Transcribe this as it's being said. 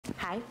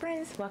Hi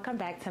friends, welcome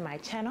back to my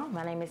channel.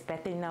 My name is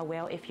Bethany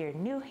Noel if you're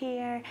new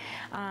here.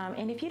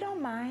 And if you don't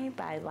mind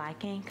by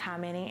liking,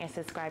 commenting, and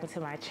subscribing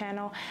to my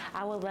channel,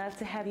 I would love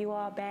to have you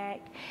all back.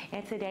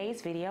 And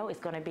today's video is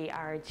going to be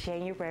our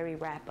January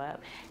wrap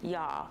up.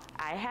 Y'all,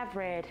 I have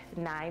read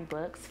 9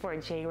 books for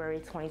January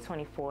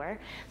 2024.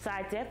 So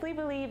I definitely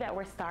believe that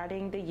we're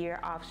starting the year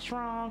off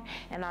strong,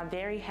 and I'm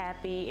very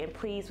happy and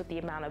pleased with the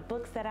amount of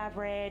books that I've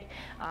read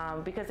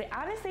because it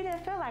honestly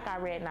didn't feel like I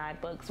read 9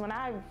 books. When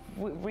I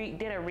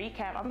did a recap,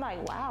 I'm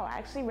like, wow, I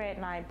actually read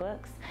 9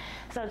 books.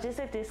 So just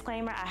a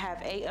disclaimer, I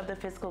have 8 of the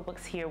physical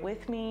books here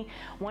with me.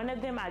 One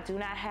of them I do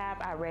not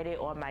have. I read it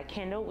on my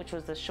Kindle, which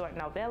was a short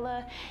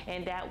novella,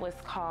 and that was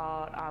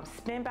called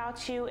Spin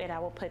About You, and I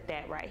will put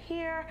that right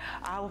here.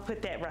 I will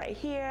put that right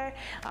here.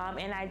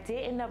 And I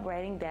did end up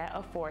rating that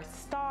a 4th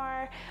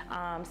star.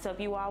 So if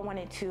you all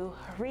wanted to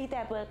read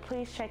that book,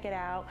 please check it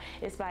out.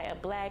 It's by a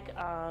black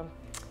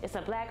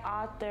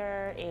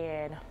author,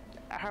 and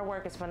her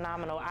work is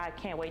phenomenal. I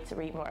can't wait to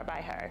read more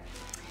by her.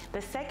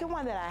 The second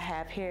one that I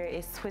have here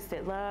is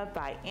Twisted Love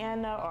by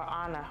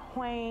Anna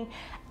Huang.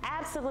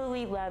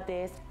 Absolutely love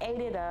this,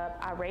 ate it up.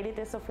 I rated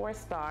this a 4th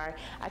star.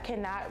 I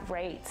cannot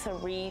wait to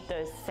read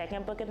the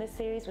second book in the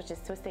series, which is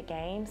Twisted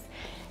Games.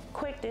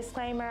 Quick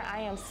disclaimer,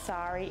 I am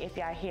sorry if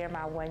y'all hear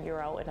my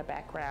 1-year-old in the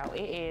background.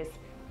 It is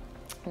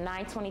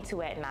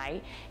 9:22 at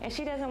night and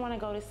she doesn't want to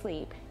go to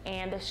sleep,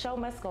 and the show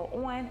must go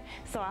on,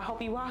 so I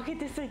hope you all can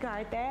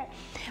disregard that.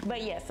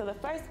 But yeah, so the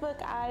first book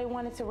I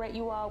wanted to rate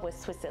you all was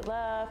Twisted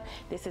Love.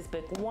 This is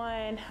book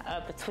 1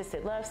 of the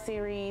Twisted Love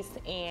series,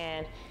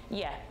 and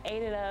yeah,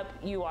 ate it up.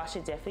 You all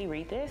should definitely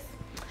read this.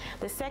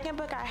 The second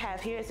book I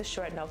have here is a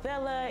short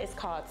novella. It's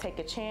called Take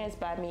a Chance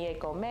by Mie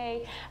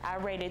Gomez. I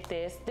rated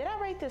this, did I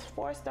rate this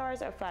 4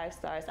 stars or 5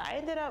 stars? I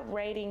ended up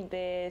rating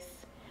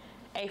this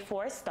a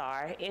 4th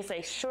star. It's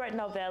a short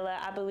novella.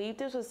 I believe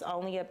this was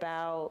only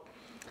about,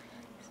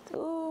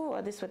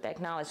 this with the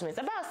acknowledgments,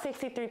 about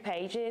 63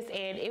 pages,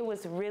 and it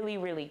was really,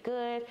 really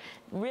good.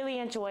 Really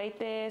enjoyed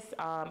this.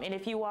 And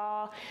if you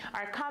all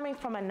are coming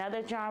from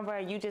another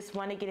genre, you just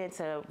want to get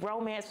into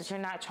romance, but you're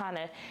not trying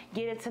to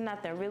get into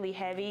nothing really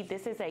heavy,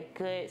 this is a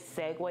good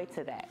segue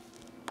to that.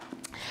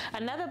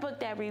 Another book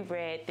that we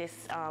read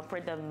this for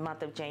the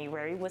month of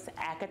January was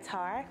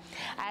ACOTAR.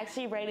 I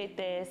actually rated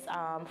this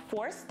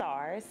 4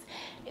 stars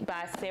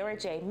by Sarah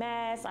J.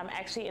 Maas. I'm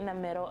actually in the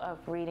middle of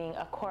reading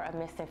A Court of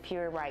Mist and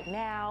Fury right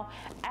now.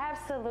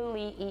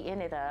 Absolutely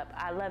eating it up.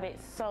 I love it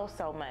so,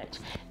 so much.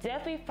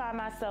 Definitely find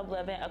myself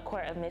loving A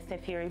Court of Mist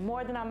and Fury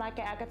more than I'm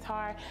liking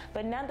ACOTAR,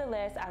 but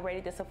nonetheless, I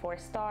rated this a 4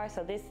 star,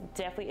 so this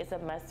definitely is a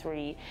must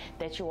read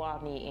that you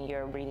all need in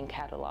your reading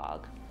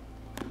catalog.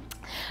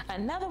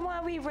 Another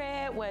one we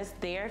read was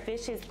There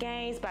Fishes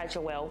Games by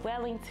Joelle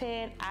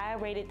Wellington. I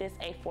rated this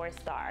a 4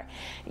 star.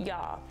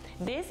 Y'all,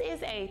 this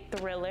is a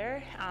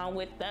thriller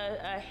with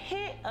a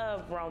hint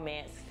of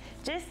romance,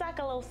 just like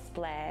a little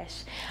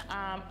splash.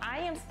 I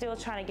am still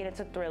trying to get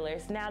into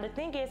thrillers. Now the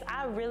thing is,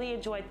 I really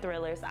enjoy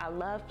thrillers. I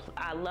love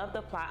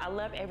the plot. I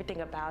love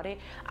everything about it.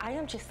 I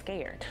am just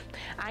scared.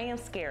 I am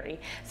scary.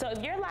 So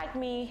if you're like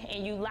me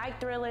and you like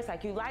thrillers,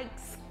 like you like,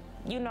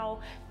 you know,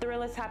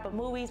 thriller type of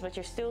movies, but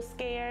you're still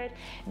scared,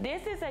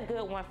 this is a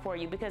good one for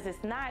you because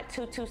it's not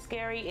too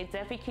scary. It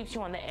definitely keeps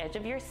you on the edge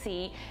of your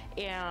seat,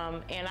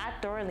 and I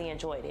thoroughly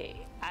enjoyed it.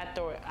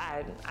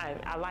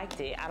 I liked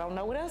it. I don't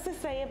know what else to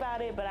say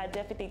about it, but I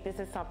definitely think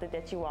this is something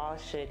that you all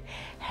should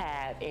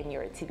have in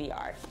your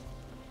TBR.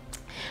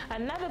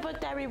 Another book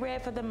that we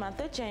read for the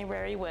month of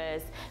January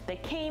was The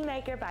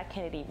Kingmaker by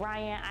Kennedy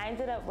Ryan. I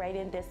ended up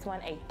rating this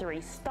one a 3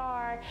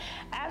 star.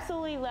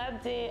 Absolutely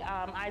loved it.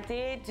 I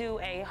did do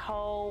a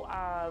whole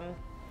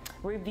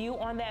review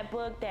on that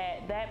book.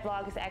 That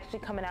vlog is actually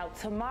coming out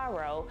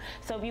tomorrow.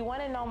 So if you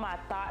want to know my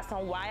thoughts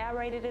on why I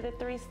rated it a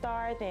 3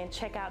 star, then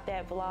check out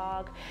that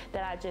vlog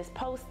that I just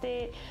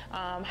posted.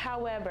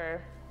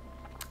 However,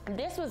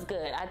 this was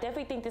good. I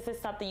definitely think this is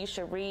something you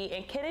should read,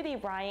 and Kennedy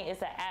Ryan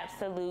is an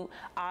absolute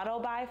auto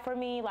buy for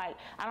me. Like,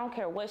 I don't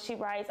care what she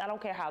writes, I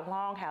don't care how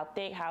long, how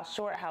thick, how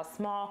short, how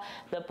small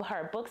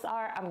her books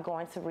are, I'm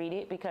going to read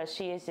it because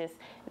she is just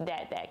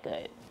that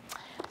good.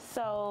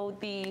 So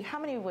how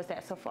many was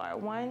that so far?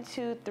 1,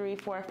 2, 3,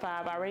 4,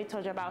 5. I already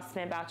told you about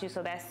Spin About You,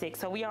 so that's 6.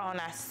 So we are on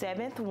our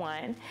 7th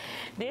one.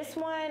 This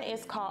one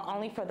is called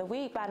Only for the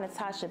Week by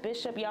Natasha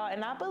Bishop, y'all,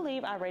 and I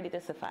believe I rated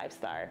this a 5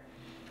 star.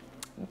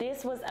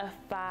 This was a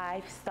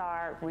 5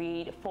 star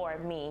read for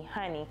me,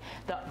 honey.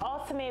 The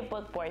ultimate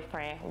book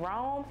boyfriend.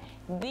 Rome,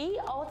 the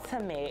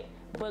ultimate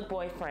book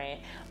boyfriend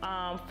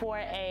for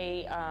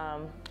a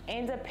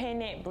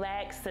independent,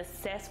 black,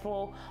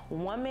 successful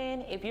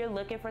woman. If you're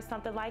looking for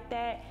something like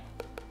that,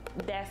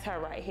 that's her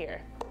right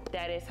here.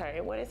 That is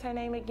her. What is her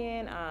name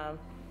again?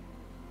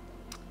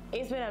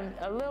 It's been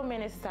a little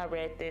minute since I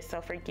read this,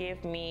 so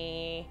forgive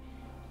me.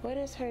 What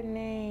is her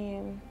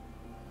name?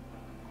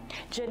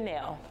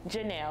 Janelle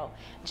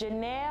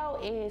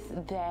is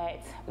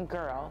that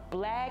girl.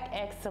 Black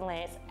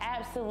excellence.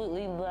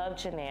 Absolutely love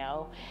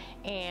Janelle.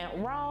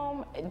 And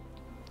Rome,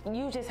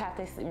 you just have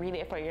to read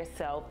it for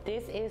yourself.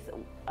 This is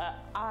an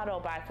auto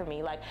buy for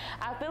me. Like,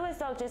 I feel as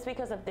though just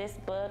because of this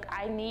book,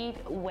 I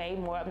need way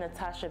more of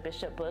Natasha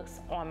Bishop books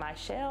on my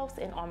shelves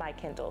and on my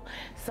Kindle.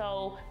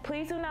 So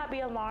please do not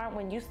be alarmed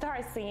when you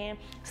start seeing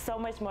so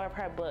much more of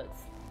her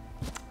books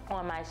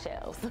on my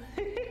shelves.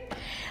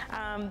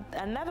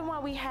 Another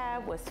one we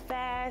have was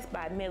Fast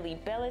by Millie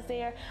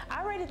Belizaire.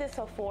 I rated this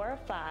a 4 or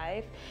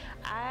 5.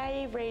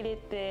 I rated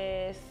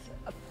this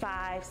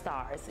 5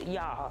 stars,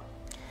 y'all.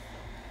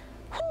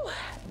 Whew.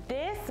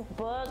 This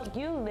book,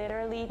 you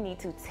literally need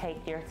to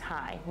take your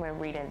time when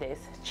reading this.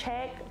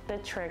 Check the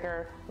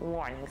trigger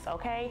warnings,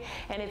 okay?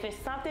 And if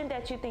it's something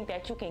that you think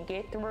that you can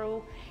get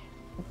through,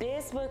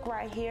 this book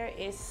right here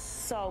is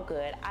so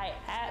good. I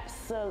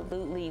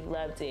absolutely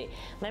loved it.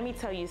 Let me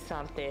tell you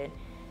something.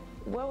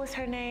 What was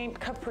her name?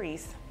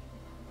 Caprice.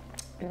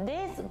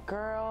 This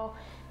girl,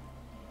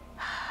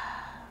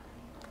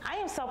 I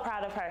am so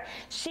proud of her.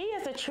 She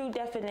is a true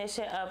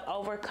definition of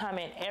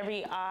overcoming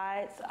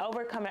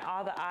overcoming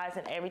all the odds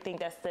and everything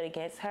that stood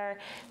against her.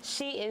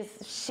 She is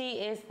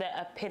the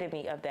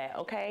epitome of that,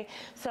 okay?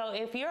 So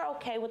if you're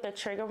okay with the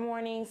trigger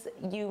warnings,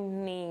 you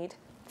need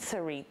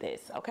to read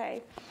this,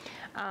 okay?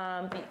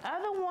 The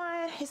other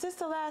one, is this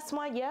the last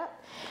one?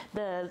 Yep.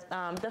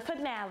 The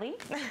finale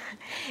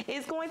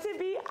is going to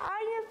be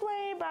Iron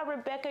Flame by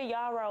Rebecca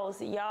Yarros.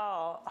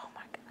 Y'all, oh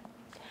my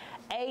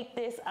God, ate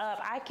this up.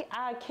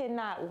 I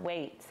cannot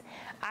wait.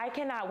 I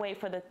cannot wait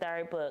for the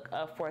 3rd book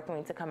of Fourth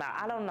Wing to come out.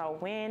 I don't know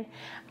when.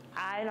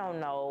 I don't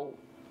know.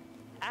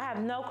 I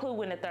have no clue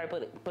when the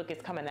 3rd book is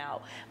coming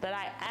out, but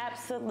I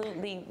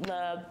absolutely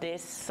love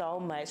this so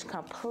much.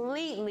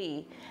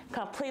 Completely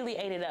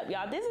ate it up.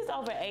 Y'all, this is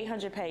over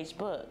 800-page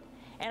book,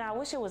 and I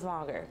wish it was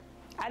longer.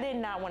 I did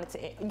not want it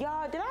to end.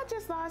 Y'all, did I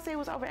just lie and say it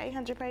was over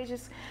 800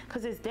 pages?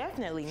 Because it's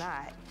definitely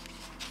not.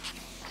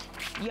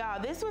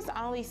 Y'all, this was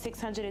only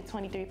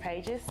 623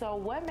 pages, so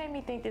what made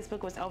me think this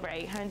book was over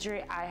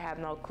 800? I have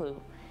no clue.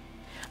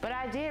 But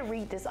I did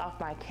read this off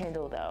my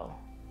Kindle, though.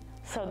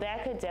 So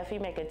that could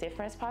definitely make a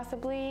difference,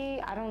 possibly.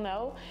 I don't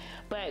know.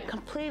 But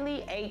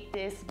completely ate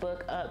this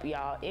book up,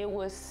 y'all. It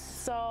was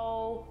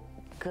so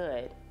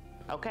good,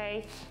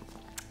 okay?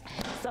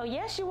 So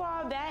yes, you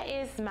all, that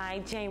is my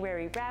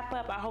January wrap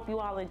up. I hope you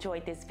all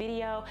enjoyed this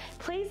video.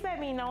 Please let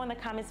me know in the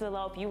comments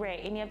below if you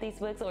read any of these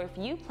books or if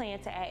you plan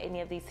to add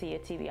any of these to your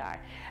TBR.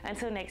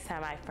 Until next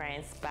time, my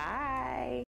friends, bye.